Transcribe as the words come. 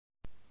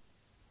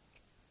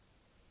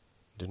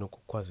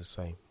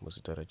Ndinokukwazisai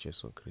muzita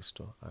raJesu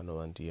Kristu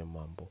anova ndiye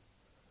mambo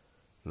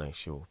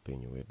naishe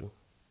upenyu hwedu.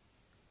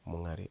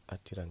 Mwari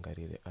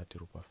atirangarire,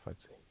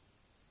 atiropafadze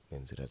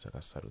nenzira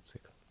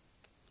dzakasarudzika.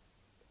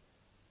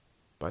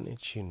 Pane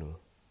chinhu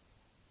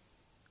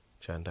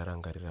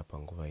chandarangarira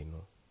panguva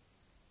ino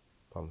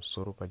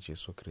pamusoro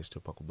paJesu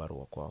Kristu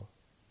pakubarwa kwawo.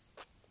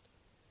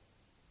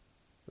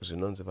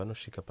 Zvinonzi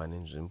vanosvika pane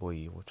nzvimbo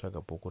iyi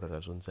votsvaga bhuku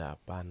razvonzi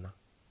hapana.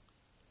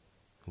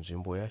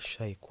 Nzvimbo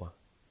yashayikwa,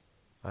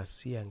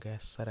 asi yanga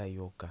yasara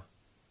yoga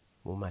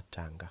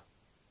mumatanga.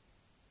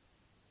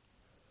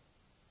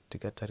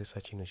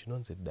 Tikatarisa chinhu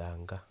chinonzi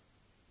danga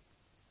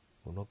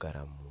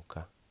munogara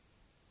mhuka.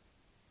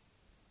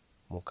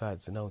 Mhuka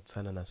hadzina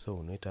utsanana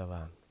sehunoita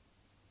vanhu.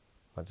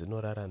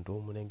 Madzinorara ndo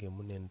munenge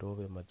mune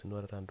ndove,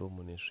 madzinorara ndo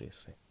mune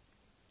zvese.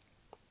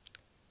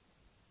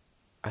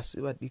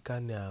 Asi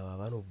vadikani ava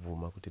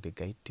vanobvuma kuti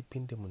regai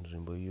tipinde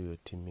munzvimbo iyoyo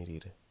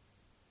timirire.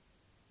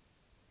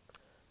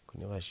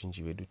 Kune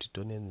vazhinji vedu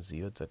titone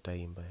nziyo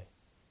dzataimba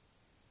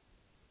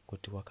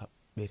kuti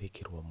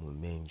wakaberekerwa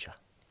mumenja.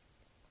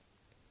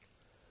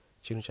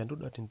 Chinhu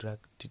chandoda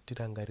kuti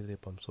tirangarire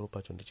pamusoro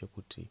pacho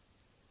ndechekuti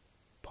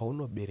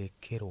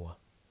paunoberekerwa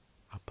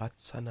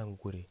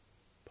hapatsanangure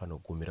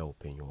panogumira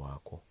upenyu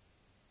hwako.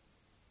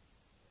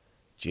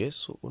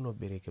 Jesu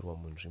unoberekerwa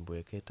munzvimbo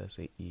yakaita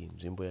seiyi,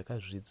 nzvimbo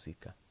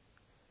yakazvidzika,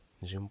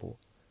 nzvimbo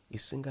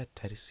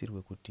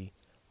isingatarisirwe kuti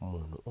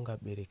munhu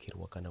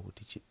ungaberekerwa kana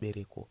kuti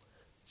chibereko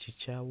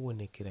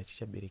chichaonekera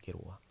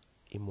chichaberekerwa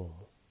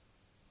imomo.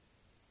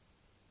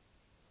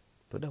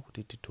 Ndoda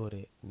kuti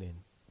titore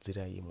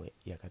nenzira imwe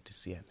yakati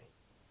siyanei.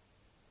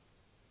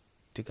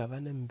 Tikava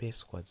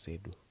nembeswa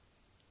dzedu,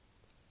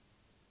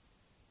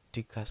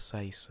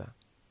 tikasaisa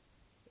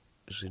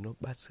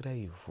zvinobatsira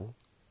ivhu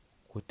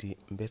kuti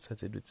mbesa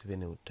dzedu dzive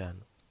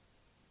neutano,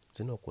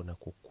 dzinogona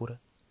kukura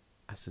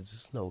asi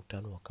dzisina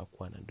utano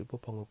hwakakwana. Ndipo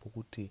pamwe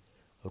pokuti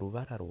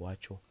ruvara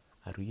rwacho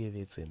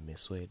haruyevedze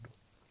meso edu.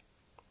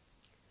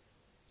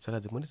 Saka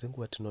dzimweni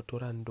dzenguva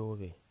tinotora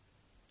ndove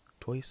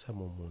toisa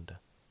mumunda,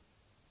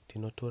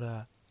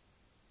 tinotora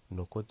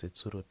nhoko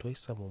dzetsuro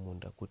toisa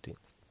mumunda kuti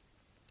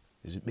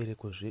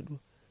zvibereko zvedu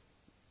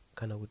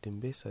kana kuti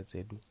mbesa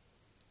dzedu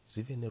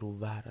zive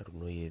neruvara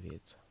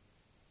runoyevedza.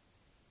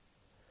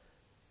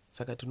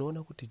 Saka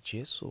tinoona kuti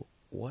Jesu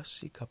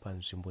wasvika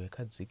panzvimbo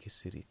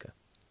yakadzikisirika,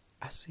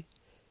 asi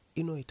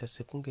inoita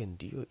sekunge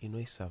ndiyo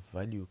inoisa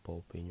value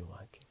paupenyu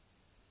hwake.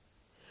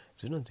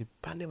 Zvinonzi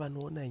pane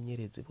vanoona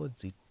nyeredzi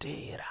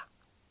vodziteera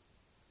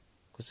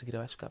kusvikira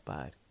vasvika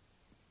paari.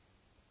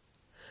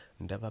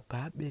 Ndava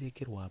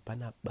paaberekerwa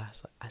hapana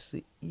basa,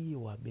 asi iye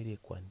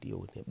waberekwa ndiye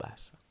une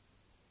basa.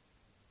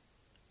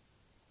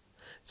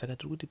 Saka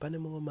tiri kuti pane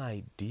mamwe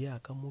maidhiya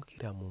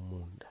akamukira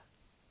mumunda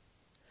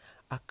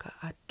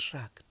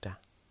akaatrakta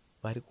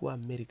vari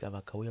kuAmerica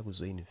vakauya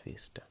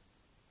kuzoinvesta.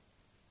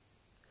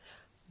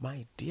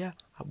 Maidhiya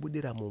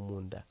abudira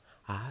mumunda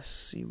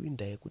haasiwi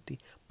nda yekuti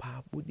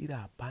paabudira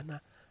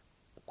hapana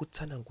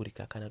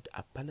kutsanangurika kana kuti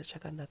hapana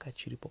chakanaka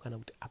chiripo kana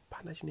kuti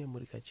hapana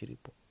chinoyemurika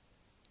chiripo.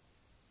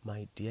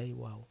 Maidhiya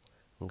iwawo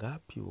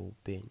ngaapiwe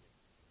upenyu,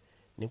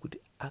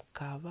 nekuti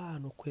akava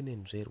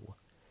anokwenenzverwa,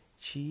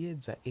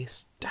 chiedza, a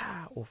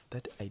star of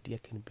that idea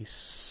can be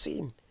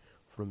seen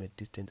from a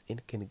distance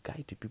and can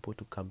guide people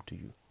to come to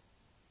you.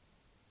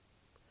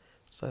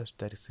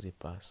 Usazvitarisire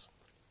pasi.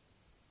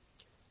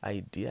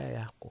 Idea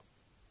yako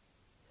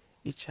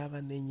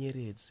ichava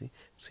nenyeredzi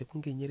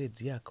sekunge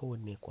nyeredzi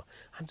yakaonekwa.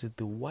 Hanzi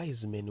the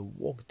wise men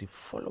walked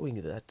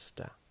following that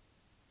star.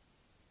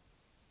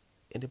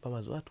 Ende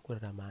pamazuva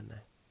atikurarama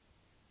anayo,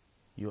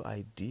 your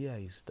idea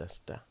is the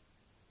star,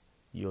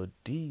 your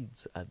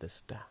deeds are the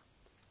star.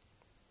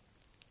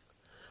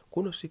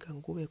 Kunosvika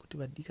nguva yekuti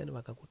vadikani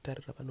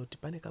vakakutarira vanoti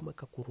pane kamwe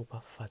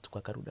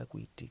kakuropafadzwa karuda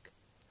kuitika,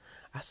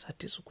 asi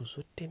hatisi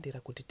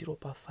kuzotendera kuti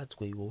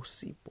tiropafadzwe iwe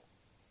usipo.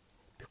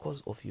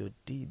 Because of your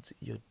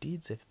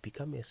deeds have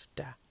become a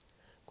star.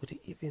 Kuti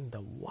even the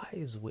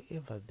wise,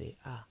 wherever they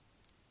are,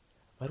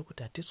 vari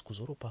kuti hatisi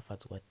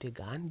kuzoropafadzwa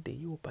tega,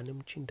 handeiwo pane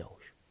muchinda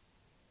uyu,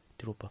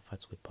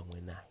 tiropafadzwe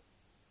pamwe naye.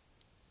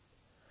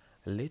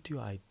 Let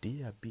your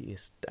idea be a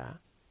star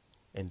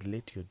and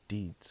let your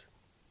deeds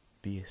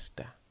be a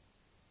star.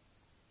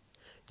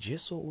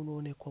 Jesu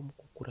unoonekwa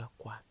mukukura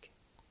kwake.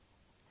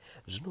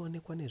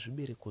 Zvinoonekwa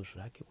nezvibereko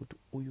zvake kuti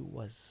uyu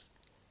was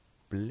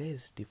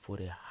blessed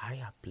for a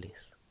higher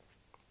place.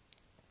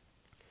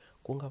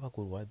 Kungava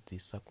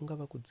kurwadzisa,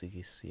 kungava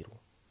kudzikisirwa,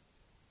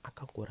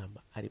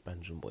 akangoramba ari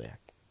panzvimbo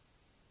yake,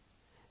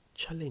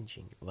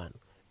 challenging vanhu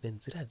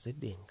nenzira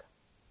dzedenga.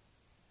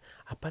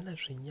 Hapana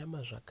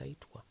zvenyama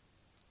zvakaitwa,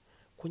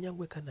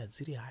 kunyangwe kana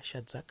dziri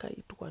hasha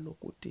dzakaitwa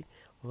nokuti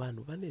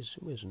vanhu vane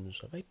zvimwe zvinhu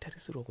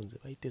zvavaitarisirwa kunze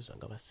vaite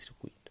zvanga vasiri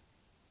kuita.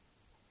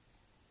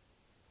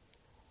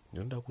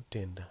 Ndinoda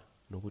kutenda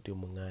nokuti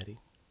Mwari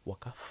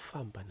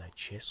wakafamba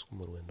naJesu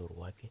murwendo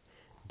rwake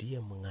ndiye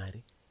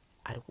Mwari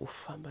ari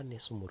kufamba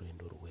nesu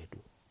murwendo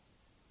rwedu.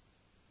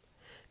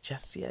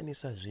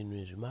 Chasiyanisa zvinhu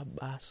izvi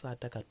mabasa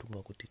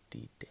atakatumwa kuti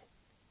tiite.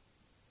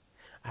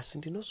 asi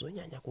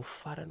ndinozonyanya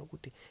kufara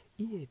nokuti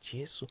iye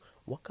Jesu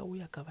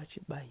wakauya akava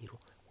chibayiro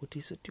kuti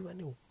isu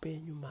tiwane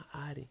upenyu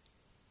maari,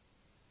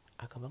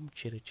 akava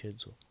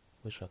mucherechedzo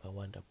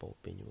wezvakawanda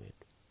paupenyu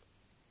hwedu.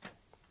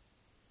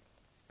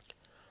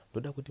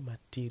 Ndoda kuti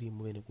matiri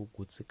muve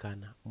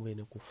nekugutsikana, muve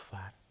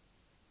nekufara.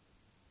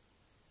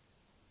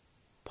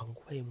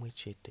 Panguva imwe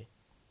chete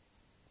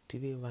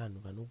tive vanhu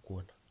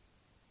vanogona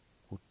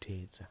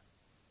kuteedza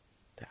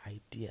the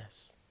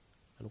ideas,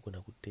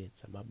 vanogona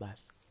kuteedza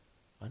mabasa,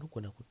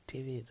 vanogona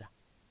kutevera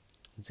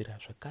nzira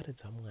zvakare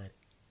dzaMwari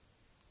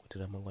kuti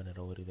ramangwana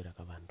ravo rive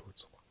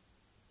rakavandudzwa.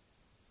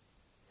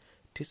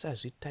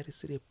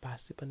 Tisazvitarisire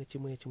pasi pane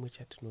chimwe nechimwe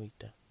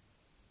chatinoita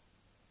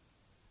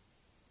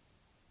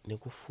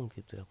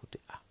nekufungidzira kuti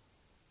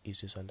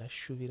izvi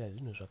zvandashuvira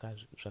zvinhu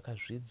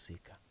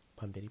zvakazvidzika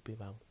pamberi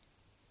pevamwe.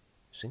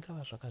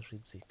 Zvingava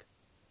zvakazvidzika,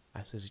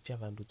 asi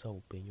zvichavandudza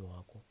upenyu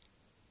hwako,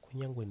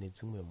 kunyange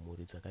nedzimwe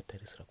mhuri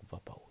dzakatarisira kubva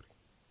pauri.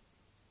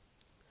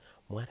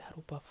 Mwari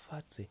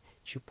aropafadze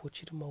chipo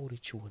chiri mauri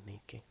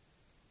chioneke.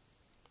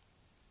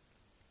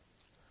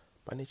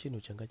 Pane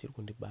chinhu changa chiri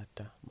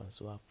kundibata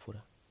mazuva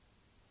apfuura,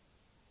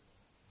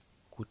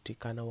 kuti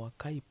kana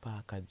wakaipa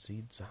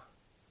akadzidza,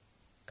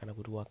 kana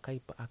kuti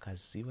wakaipa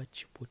akaziva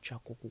chipo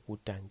chako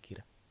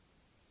kukutangira,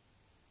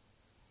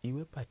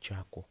 iwe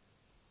pachako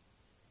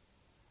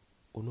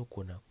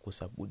unogona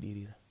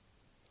kusabudirira.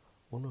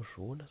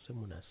 Unozviona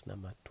semunhu asina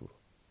maturo,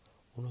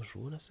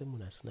 unozviona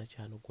semunhu asina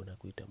chaanogona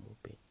kuita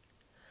muupenyu.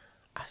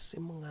 Asi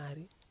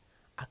Mwari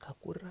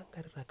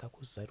akakurangarira,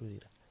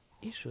 akakuzarurira,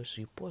 izvo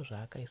zvipo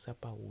zvaakaisa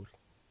pauri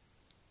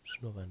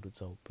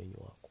zvinovandudza upenyu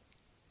hwako.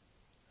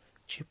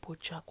 Chipo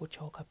chako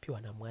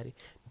chawakapiwa naMwari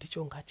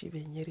ndicho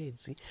ngachive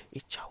nyeredzi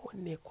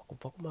ichaonekwa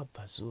kubva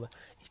kumabvazuva,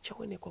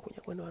 ichaonekwa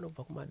kunyange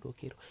nevanobva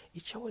kumadokero,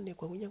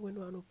 ichaonekwa kunyange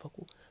nevanobva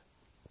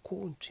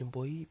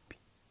kunzvimbo ipi,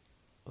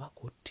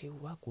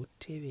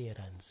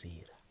 vagotevera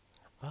nzira,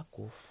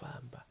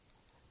 vagofamba,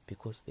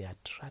 because they are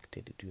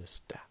attracted to your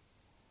star.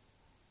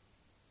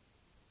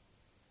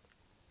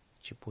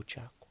 Chipo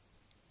chako,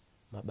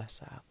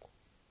 mabasa ako,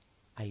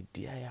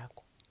 idea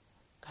yako,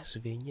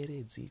 ngazive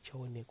nyeredzi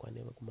ichaonekwa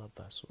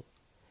nevekumabvazuva,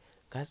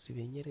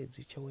 ngazive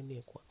nyeredzi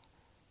ichaonekwa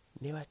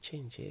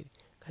nevachenjeri,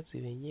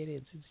 ngazive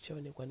nyeredzi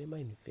dzichaonekwa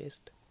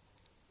nemainvesta,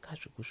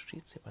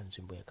 ngazvikusvitse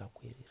panzvimbo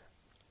yakakwirira.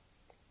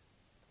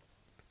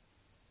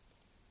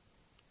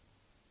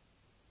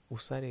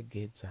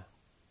 Usaregedza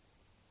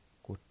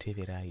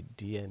kutevera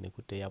idea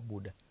nekuti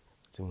yabuda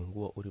dzimwe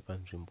nguva uri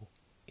panzvimbo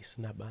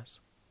isina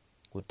basa,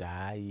 kuti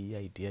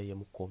iyi idea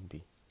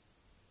yemukombi,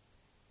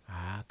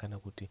 kana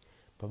kuti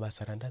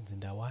pabasa randanzi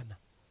ndawana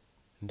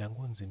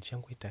ndangonzi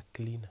ndichangoita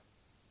cleaner.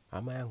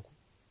 Hama yangu,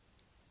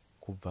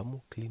 kubva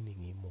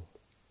mucleaning imomo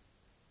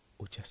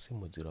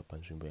uchasimudzirwa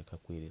panzvimbo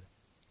yakakwirira.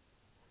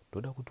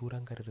 Ndoda kuti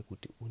urangarire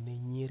kuti une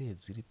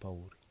nyeredzi iri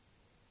pauri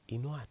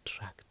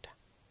inoattracta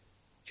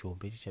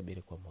chiombe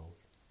chichaberekwa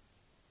mauri,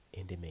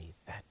 and may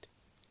that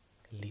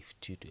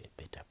lift you to a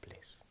better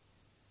place.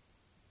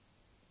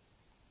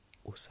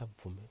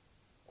 Usabvume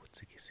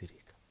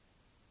kudzikisirika,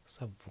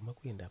 usabvume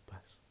kuenda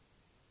pasi.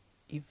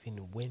 Even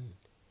when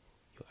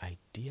your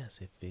ideas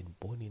have been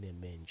born in a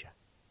manger,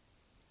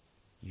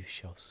 you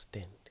shall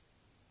stand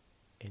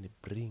and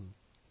bring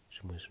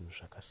zvimwe zvinhu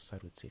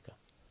zvakasarudzika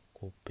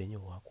kuupenyu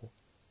hwako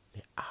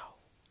neavo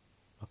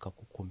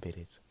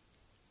vakakukomberedza.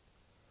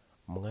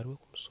 Mwari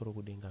wekumusoro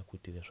kudenga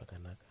akuitire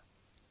zvakanaka.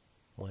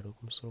 Mwari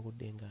wekumusoro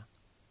kudenga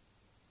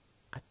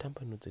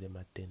atambanudzire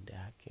matende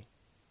ake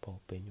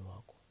paupenyu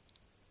hwako,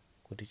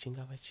 kuti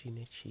chingava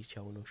chine chii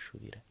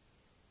chaunoshuvira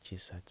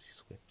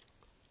chizadziswe.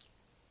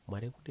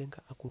 Mwari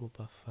wekudenga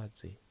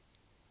akuropafadze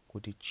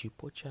kuti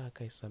chipo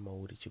chaakaisa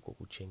mauri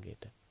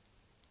chikokuchengeta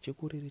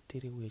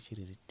chikuriritire uye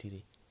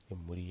chiriritire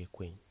nemhuri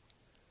yekwenyu.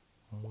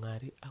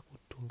 Mwari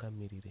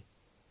akutungamirire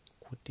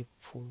kuti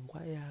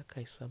pfungwa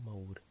yaakaisa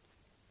mauri,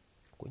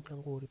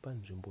 kunyange uri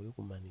panzvimbo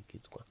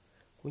yokumanikidzwa,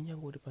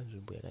 kunyange uri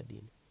panzvimbo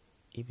yakadini,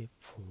 ive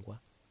pfungwa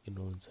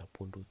inounza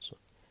pundutso.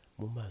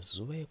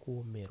 Mumazuva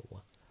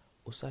ekuomerwa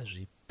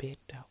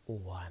usazvipeta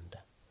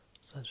uhwanda,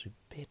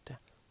 usazvipeta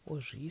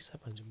ozviisa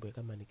panzvimbo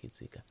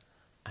yakamanikidzika,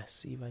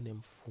 asi iva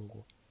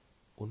nemufungo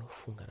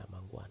unofunga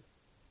ramangwana.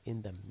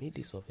 In the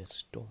midst of a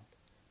storm,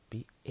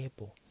 be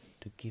able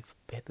to give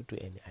birth to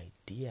an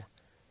idea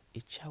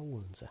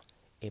ichaunza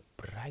a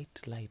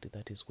bright light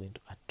that is going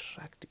to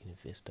attract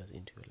investors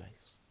into your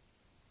lives.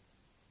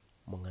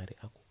 Mwari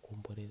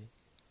akukomborere,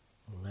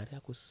 Mwari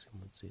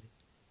akusimudzire,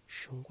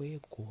 shongwe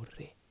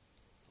yegore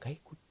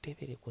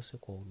ngaikutevere kwose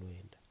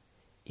kwaunoenda,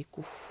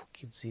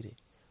 ikufukidzire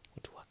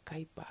kuti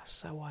wakaipa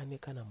asawane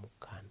kana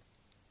mukana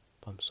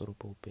pamusoro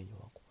peupenyu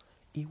hwako.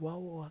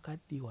 Iwawo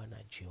wakadiwa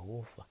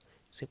naJehovha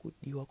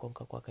sekudiwa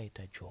kwanga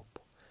kwakaita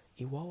Jobho.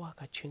 Iwawo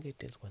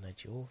akachengetedzwa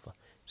naJehovha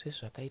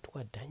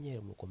sezvakaitwa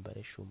Dhanieri mugomba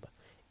reshumba.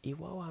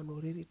 Iwawo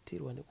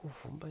anoriritirwa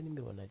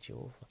nekuvhumbanyimirwa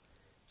naJehovha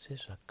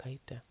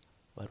sezvakaita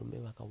varume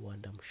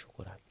vakawanda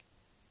mushoko rake.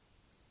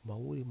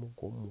 Mauri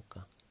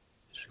mugomuka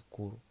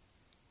zvikuru.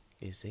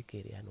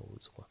 Ezekieri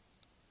anoudzwa,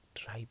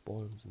 dry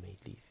bones may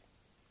live.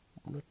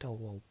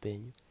 munotaurwa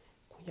upenyu.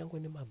 Kunyange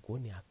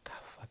nemagoni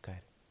akafa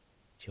kare,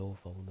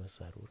 Jehovha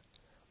unozarura.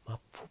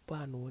 Mapfupa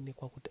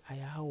anoonekwa kuti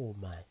aya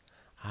aoma,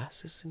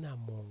 haasisina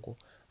mongo,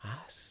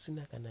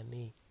 haasisina kana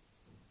nei,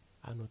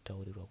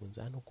 anotaurirwa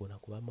kunzi anogona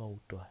kuva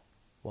mauto aya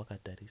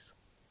wakatarisa,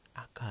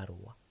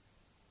 akarwa.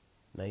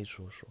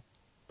 Naizvozvo,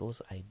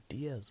 those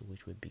ideas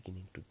which were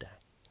beginning to die,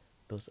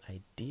 those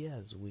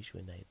ideas which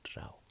were night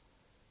drow,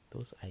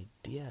 those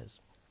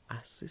ideas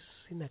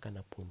asisina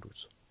kana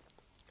pundutso,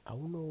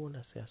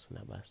 aunoona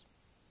seasina basa,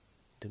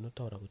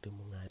 ndinotaura kuti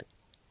Mwari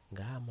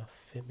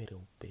ngaamafemere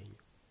upenyu,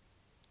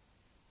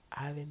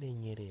 ave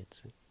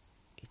nenyeredzi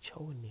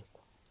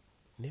ichaonekwa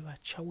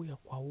nevachauya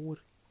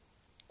kwauri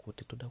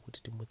kuti toda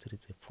kuti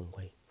timutsiridze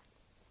pfungwa iyi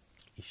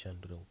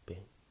ishandure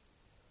upenyu.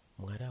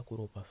 Mwari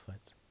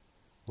akuropafadze.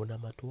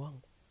 Munamato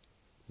wangu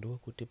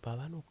ndowekuti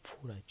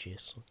pavanopfuura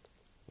Jesu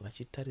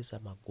vachitarisa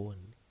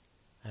magoni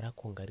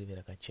rakonga rive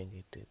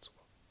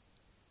rakachengetedzwa,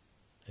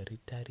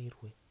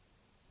 ritarirwe,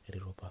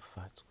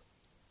 riropafadzwe.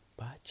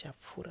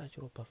 Paachapfuura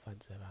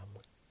achiropafadza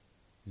vamwe,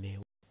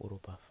 newe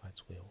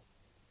uropafadzwewo.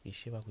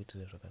 Ishe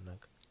vakuitire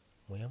zvakanaka.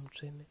 Mweya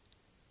Mutsvene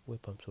uye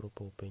pamusoro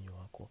peupenyu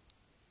hwako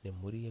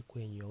nemhuri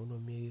yekwenyu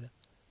yaunomirira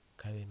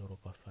ngaive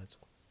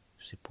inoropafadzwa.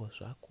 Zvipo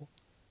zvako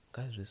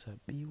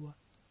ngazvisabiwa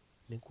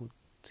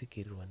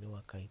nekutsikirirwa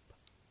newakaipa,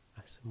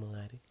 asi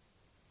Mwari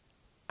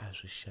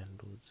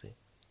azvishandudze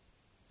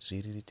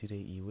zviriritire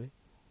iwe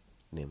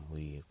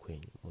nemhuri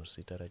yekwenyu.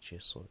 Muzita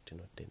raJesu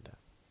tinotenda.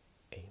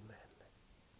 Amen.